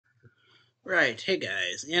Right, hey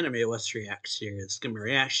guys, Anime West Reacts here. It's gonna be a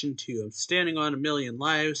reaction to I'm Standing on a Million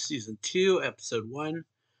Lives, Season 2, Episode 1.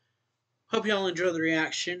 Hope y'all enjoy the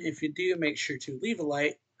reaction. If you do, make sure to leave a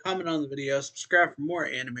like, comment on the video, subscribe for more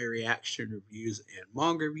anime reaction reviews and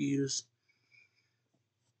manga reviews.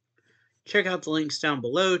 Check out the links down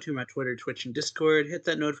below to my Twitter, Twitch, and Discord. Hit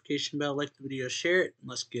that notification bell, like the video, share it, and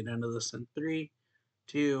let's get into this in 3,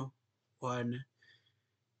 2, 1,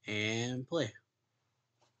 and play.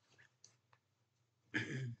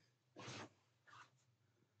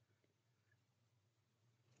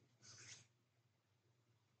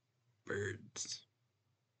 Birds.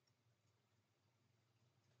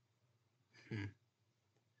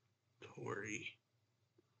 Tori.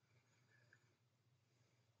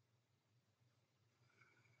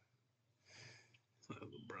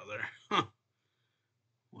 Brother. Huh.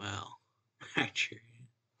 Well, actually.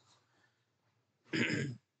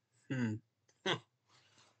 Hmm. Huh.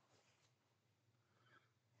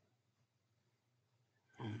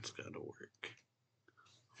 Oh, it's gotta work.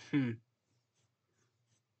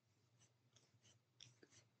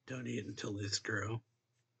 Don't eat until these grow.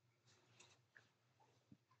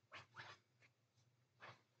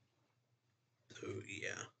 So,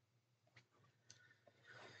 yeah.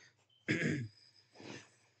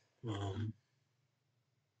 um,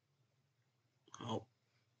 oh.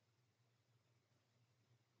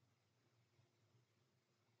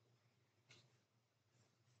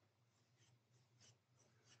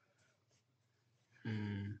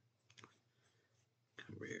 Hmm.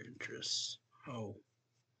 Career interests. Oh,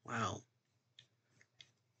 wow.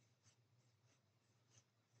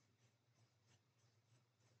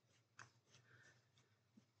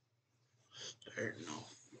 Starting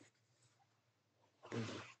off.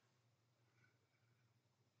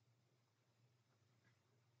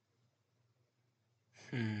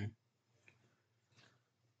 Hmm.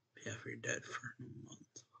 Yeah, if you're dead for a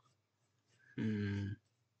month. Hmm.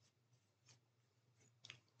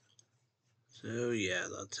 So, yeah,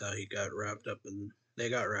 that's how he got wrapped up in. They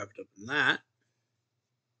got wrapped up in that.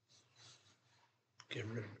 Get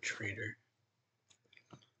rid of a traitor.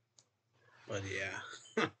 But,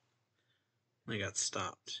 yeah. They got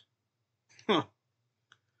stopped. Huh.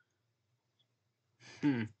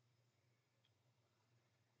 Hmm.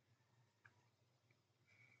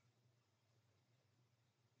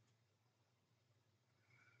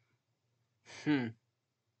 Hmm.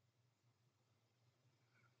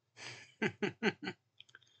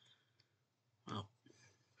 Well,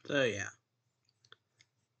 so yeah.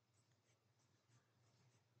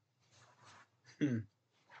 Hmm.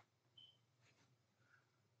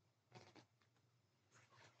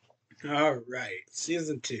 All right,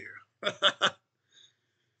 season 2.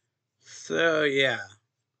 So yeah,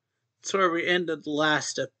 it's where we ended the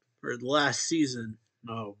last or the last season.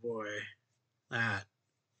 Oh boy, that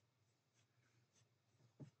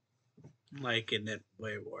liking it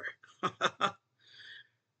way more.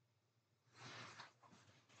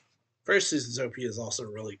 First season's OP is also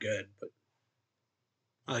really good, but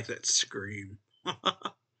I like that scream. The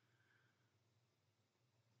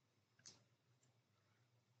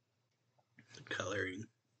coloring.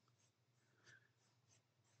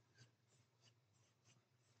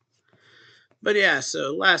 But yeah,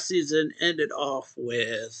 so last season ended off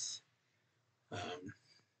with um,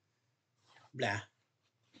 blah.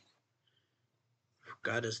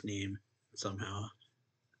 Forgot his name somehow.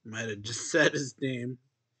 Might have just said his name.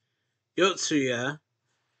 Yotsuya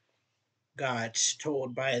got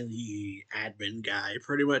told by the admin guy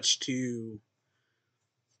pretty much to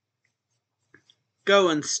go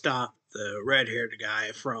and stop the red haired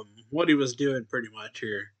guy from what he was doing, pretty much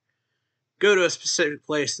here. Go to a specific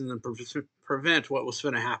place and then prevent what was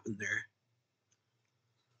going to happen there.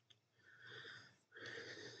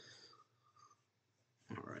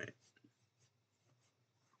 All right.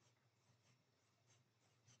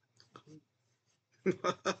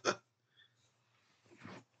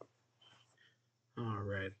 All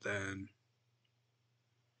right, then.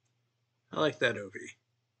 I like that OP.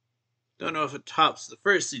 Don't know if it tops the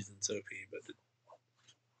first season's OP, but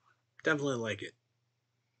definitely like it.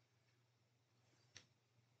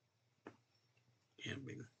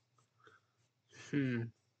 Camping. Hmm.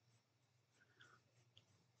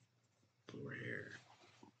 Over here.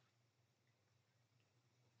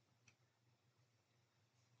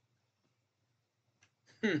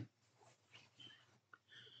 Hmm.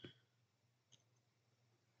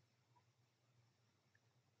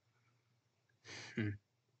 Hmm.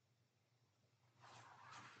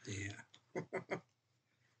 Yeah.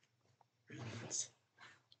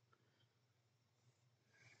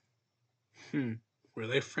 Hmm. Were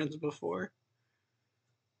they friends before?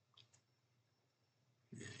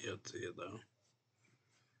 You'll see it though.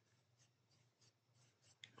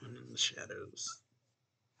 And in the shadows.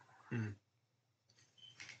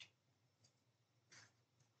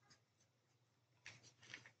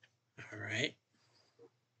 All right.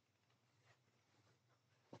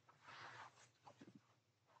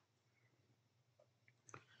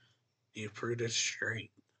 You proved its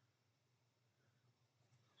strength.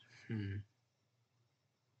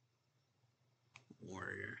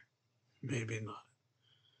 Warrior. Maybe not.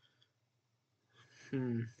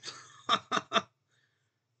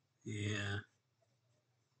 Yeah.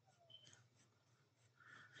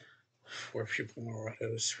 4 people more what I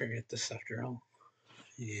was experience this after all.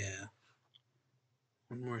 Yeah.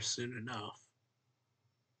 One more soon enough.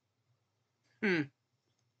 The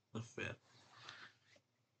 5th.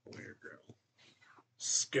 Weird girl.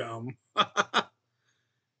 Scum.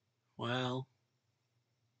 Well.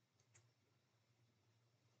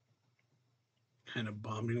 Kind of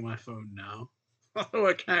bombing my phone now.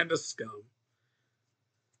 What kind of scum?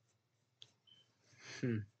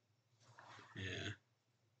 Yeah.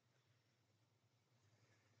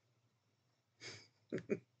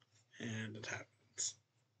 And it happens.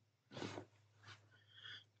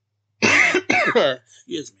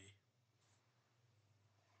 Excuse me.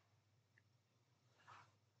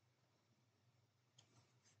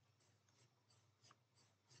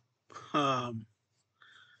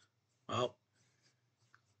 Well,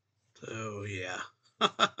 so yeah.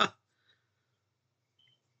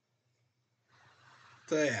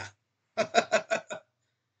 So yeah.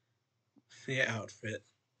 The outfit.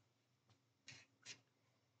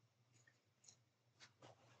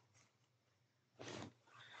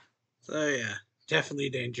 So yeah, definitely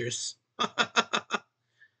dangerous.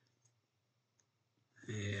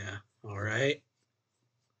 Yeah. All right.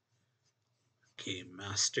 Game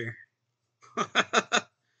master.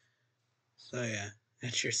 So yeah,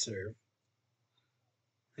 that's your serve.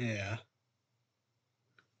 Yeah.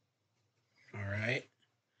 All right.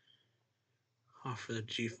 Offer the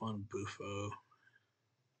G-Fon Bufo.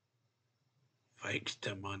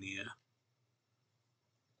 Victimania.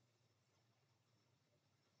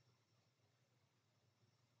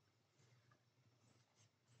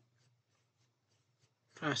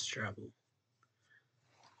 Fast travel.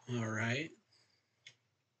 All right.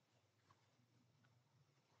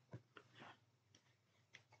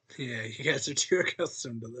 Yeah, you guys are too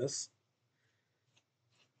accustomed to this.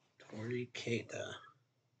 Tori Keita.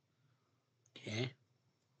 Okay.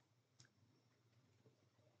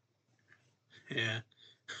 Yeah.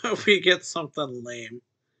 Hope we get something lame.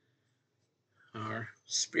 Our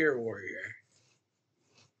Spear Warrior.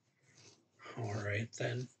 Alright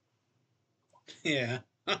then. Yeah.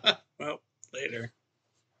 Well, later.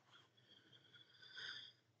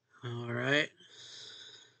 Alright.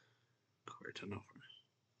 Cortinover.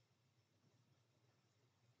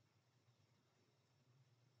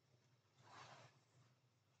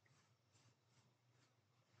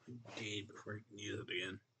 Indeed, before you can use it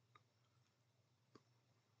again.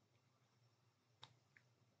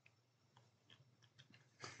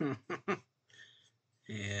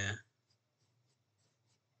 Yeah.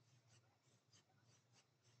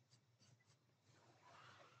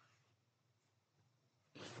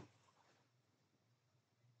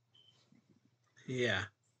 Yeah.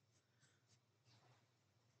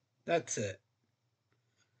 That's it.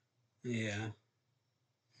 Yeah.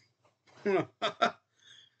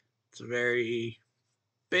 It's a very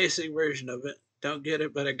basic version of it. Don't get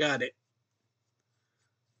it, but I got it.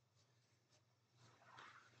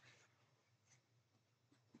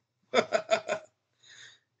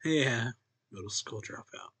 Yeah. Middle school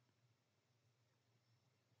dropout.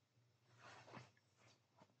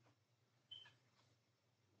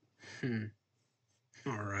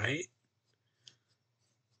 All right.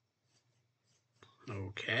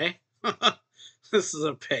 Okay. This is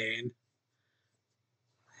a pain.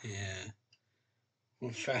 Yeah. We'll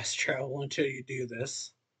fast travel until you do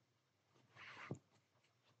this.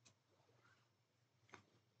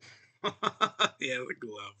 Yeah, the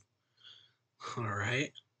glove. All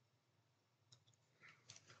right.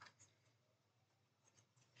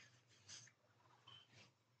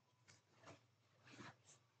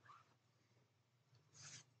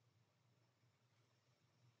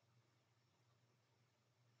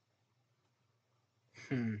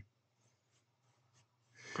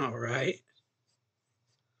 All right.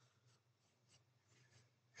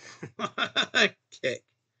 Kick.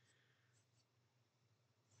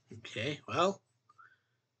 Okay. Well,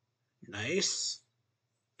 nice.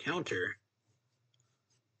 Counter.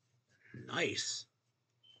 Nice.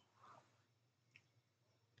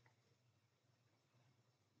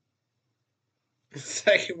 The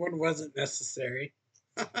second one wasn't necessary.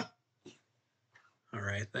 All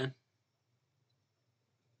right then.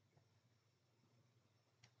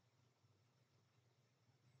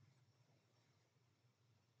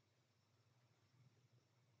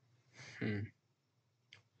 Hmm.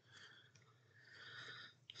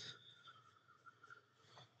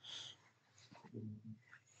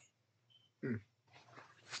 Hmm.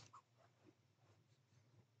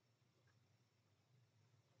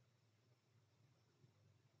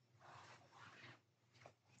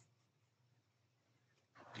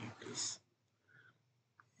 Deepest.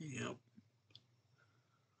 Yep.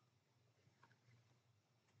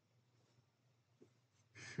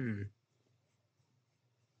 Hmm.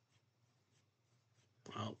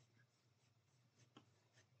 Well.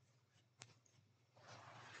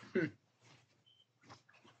 Hmm.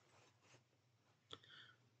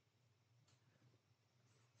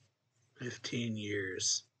 15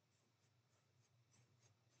 years.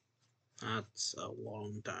 That's a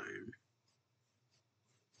long time.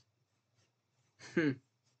 Hmm.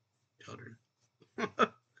 Children.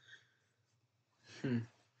 Hmm.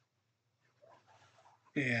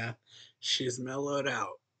 Yeah. She's mellowed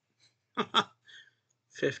out.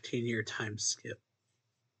 15-year time skip.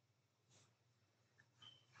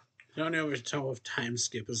 I don't know if time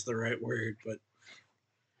skip is the right word, but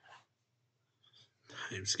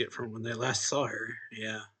time skip from when they last saw her.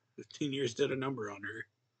 Yeah. 15 years did a number on her.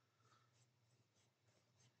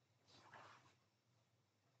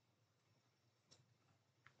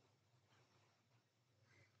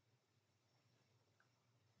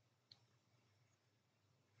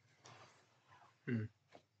 Hmm.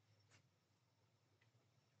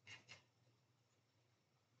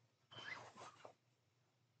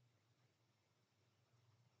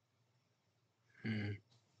 Hmm.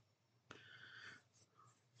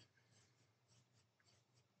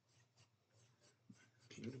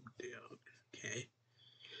 Kingdom Dog. Okay.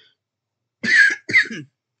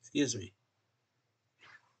 Excuse me.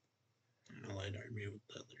 Allied army with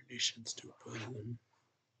the other nations to oppose them.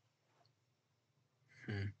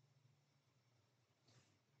 Hmm.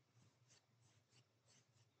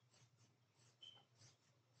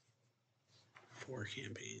 4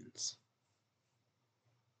 campaigns.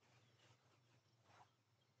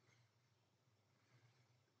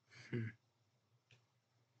 Hmm.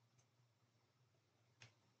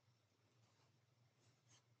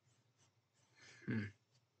 Hmm.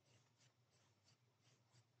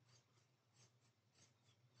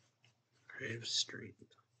 Grave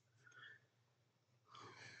strength.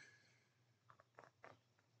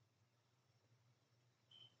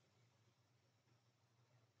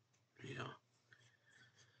 Yeah.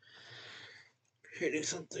 Creating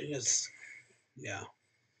something is, yeah,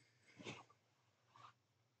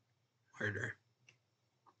 harder.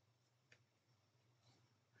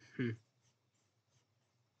 Hmm.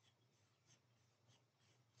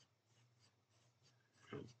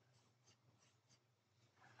 Oh,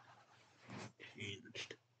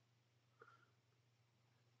 changed.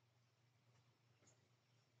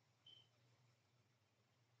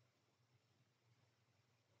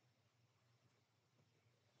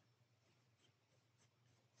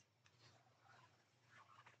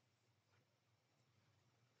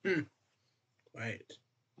 Hmm. Quiet.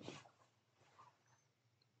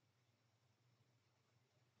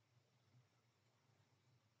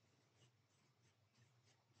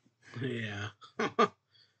 Yeah.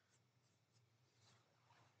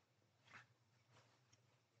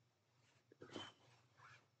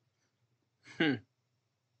 Hmm.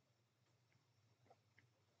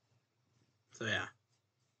 So yeah,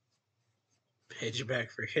 paid you back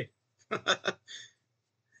for it.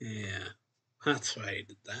 Yeah, that's why I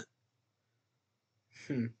did that.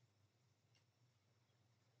 Hmm.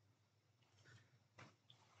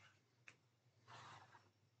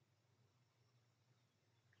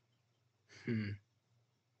 Hmm.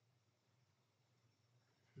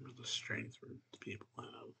 The strength the people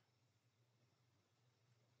have.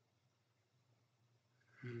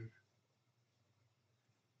 Hmm.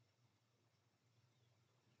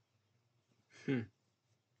 Hmm.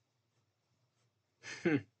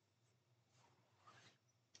 Hmm.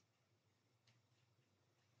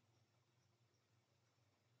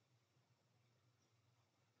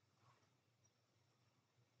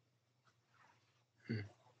 Hmm.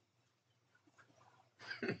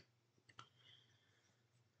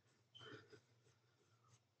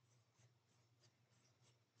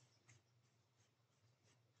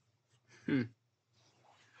 Hmm.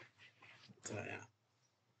 So yeah,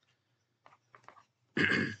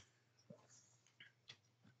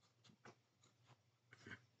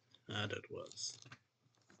 that it was.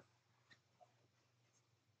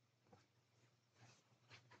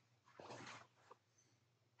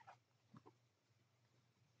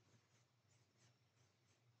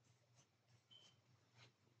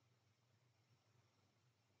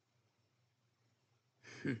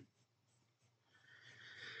 Hmm.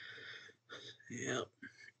 Yep.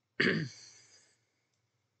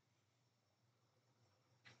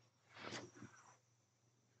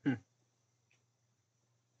 Hmm.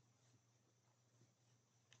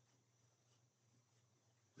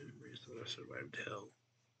 Memories that I survived hell.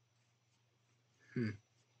 Hmm.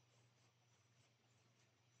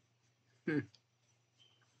 Hmm.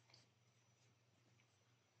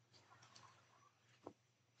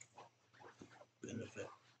 Benefit.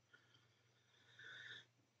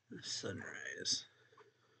 Sunrise.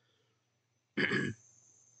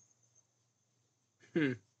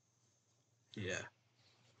 Hmm. Yeah.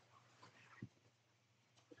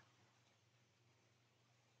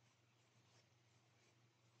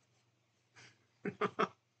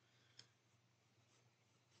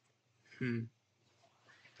 Hmm.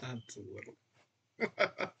 That's a little.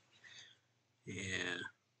 Yeah.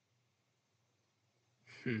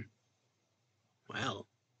 Hmm. Well.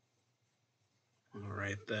 All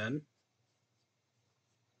right then.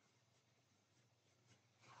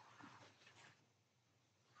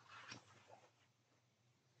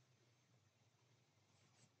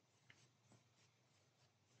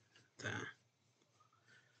 That.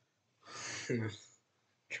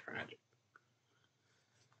 Tragic.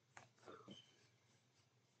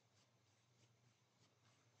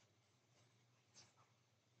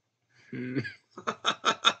 Hmm.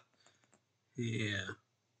 Yeah.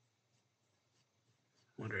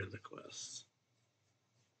 What are the quests?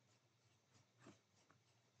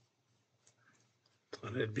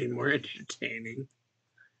 Thought it'd be more entertaining.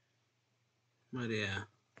 But yeah,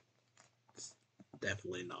 it's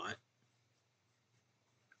definitely not.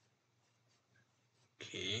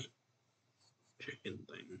 Okay. Chicken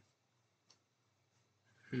thing.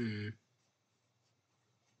 Hmm.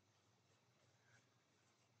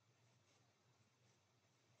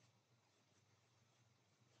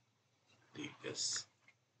 Degus.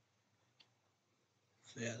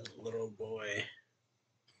 Yeah, little boy.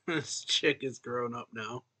 This chick is grown up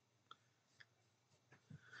now.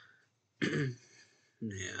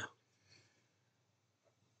 Yeah.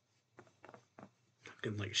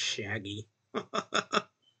 Looking like Shaggy.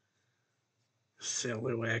 It's the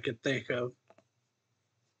only way I could think of.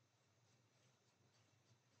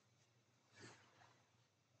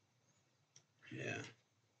 Yeah.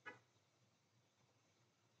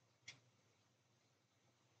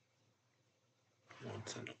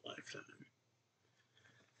 Once in a lifetime.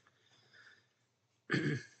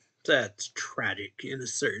 That's tragic in a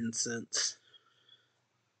certain sense.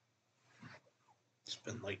 It's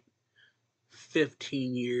been like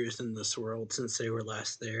 15 years in this world since they were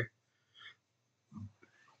last there.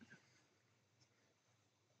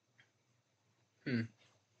 Hmm.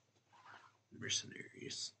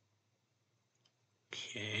 Mercenaries.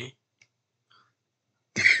 Okay.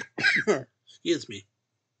 Excuse me.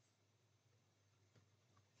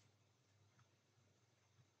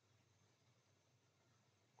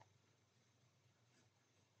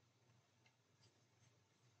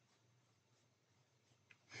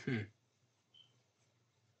 Hmm.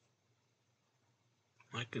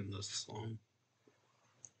 Liking this song.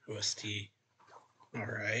 OST.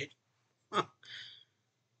 Alright. Huh.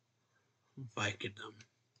 Vicodin.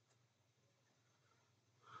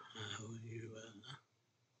 You,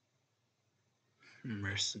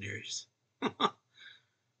 mercenaries.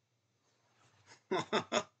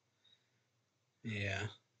 Yeah.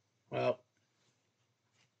 Well,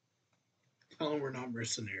 tell them we're not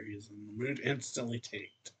mercenaries, and the mood instantly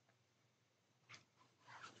tanked.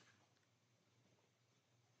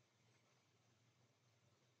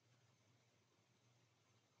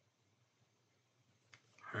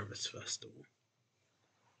 Harvest Festival.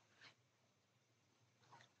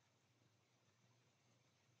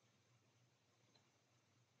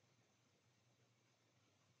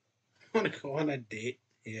 Want to go on a date?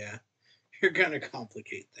 Yeah. You're gonna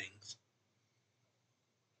complicate things.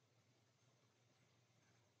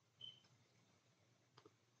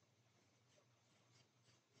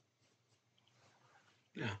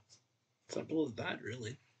 Yeah. Simple as that,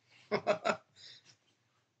 really.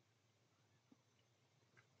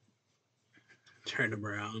 Turn them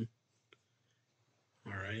around.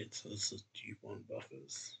 Alright, so this is G1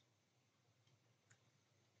 buffers.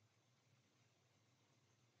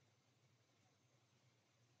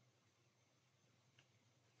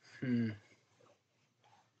 Hmm.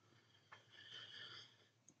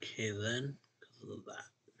 Okay, then, because of that.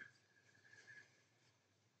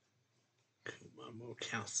 Kumamo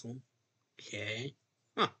Castle. Okay.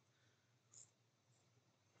 Huh.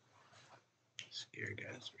 Scare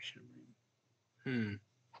guys are shimmering. Hmm.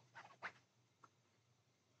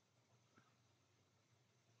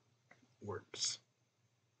 Works.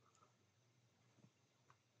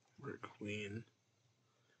 We're queen.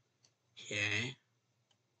 Okay.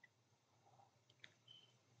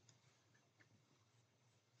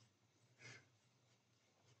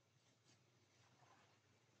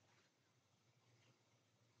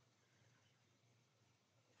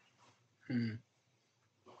 Hmm.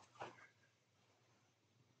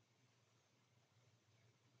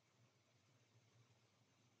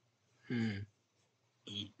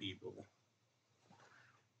 Eat people.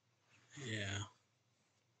 Yeah.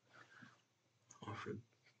 Offered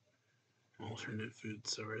alternate food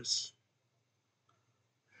source.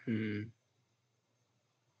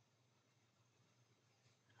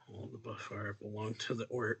 All the buffer belong to the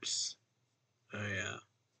orcs. Oh yeah.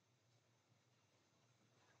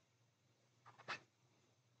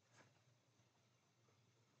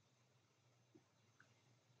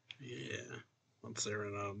 Yeah. Once they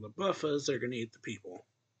run out of the buffers, they're gonna eat the people.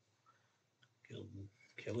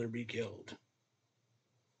 Kill or be killed.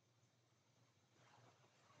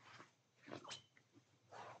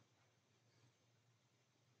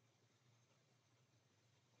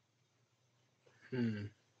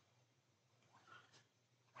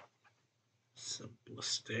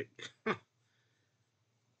 Simplistic.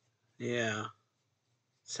 Yeah.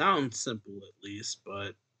 Sounds simple at least,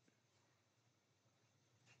 but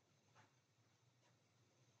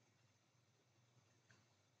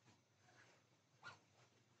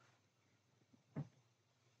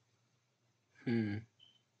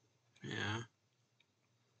yeah.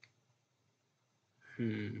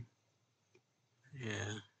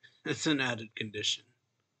 Yeah. It's an added condition.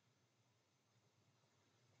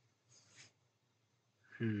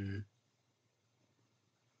 Of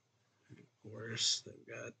course,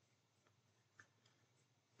 they've got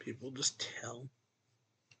people just tell.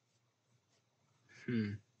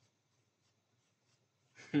 Hmm.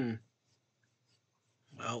 Hmm.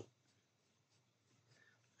 Well,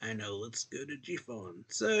 I know. Let's go to G-Phone.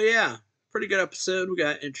 So yeah, pretty good episode. We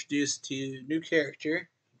got introduced to new character,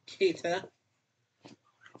 Keita.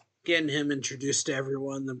 Getting him introduced to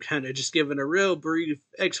everyone. Them kind of just giving a real brief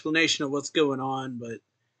explanation of what's going on, but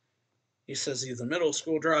he says he's a middle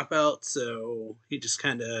school dropout, so he just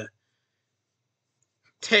kind of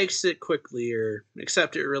takes it quickly or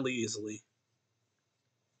accept it really easily.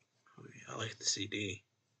 Oh, yeah, I like the CD.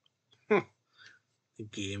 The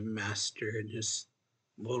game master in his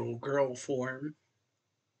little girl form.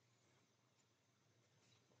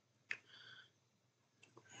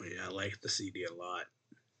 Oh, yeah, I like the CD a lot.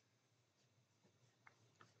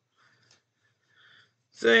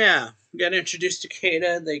 So yeah, got introduced to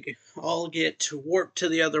Keita. They all get to warp to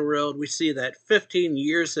the other world. We see that 15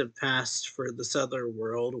 years have passed for this other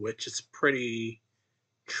world, which is pretty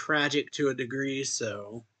tragic to a degree.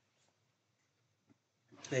 So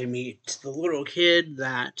they meet the little kid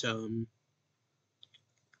that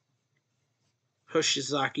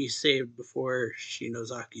Hoshizaki saved before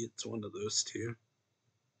Shinozaki. It's one of those two.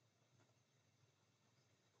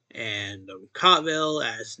 And Kotville,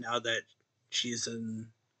 as now that she's in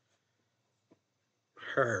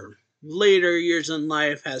her later years in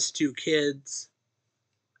life, has two kids,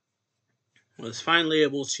 was finally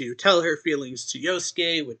able to tell her feelings to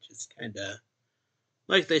Yosuke, which is kind of,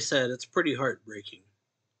 like they said, it's pretty heartbreaking.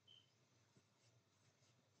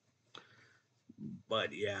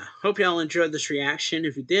 But yeah, hope y'all enjoyed this reaction.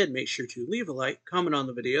 If you did, make sure to leave a like, comment on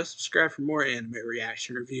the video, subscribe for more anime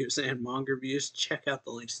reaction reviews and manga reviews. Check out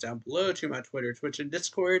the links down below to my Twitter, Twitch, and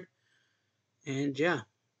Discord. And yeah,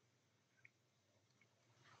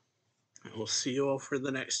 we'll see you all for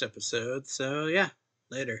the next episode. So yeah,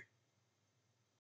 later.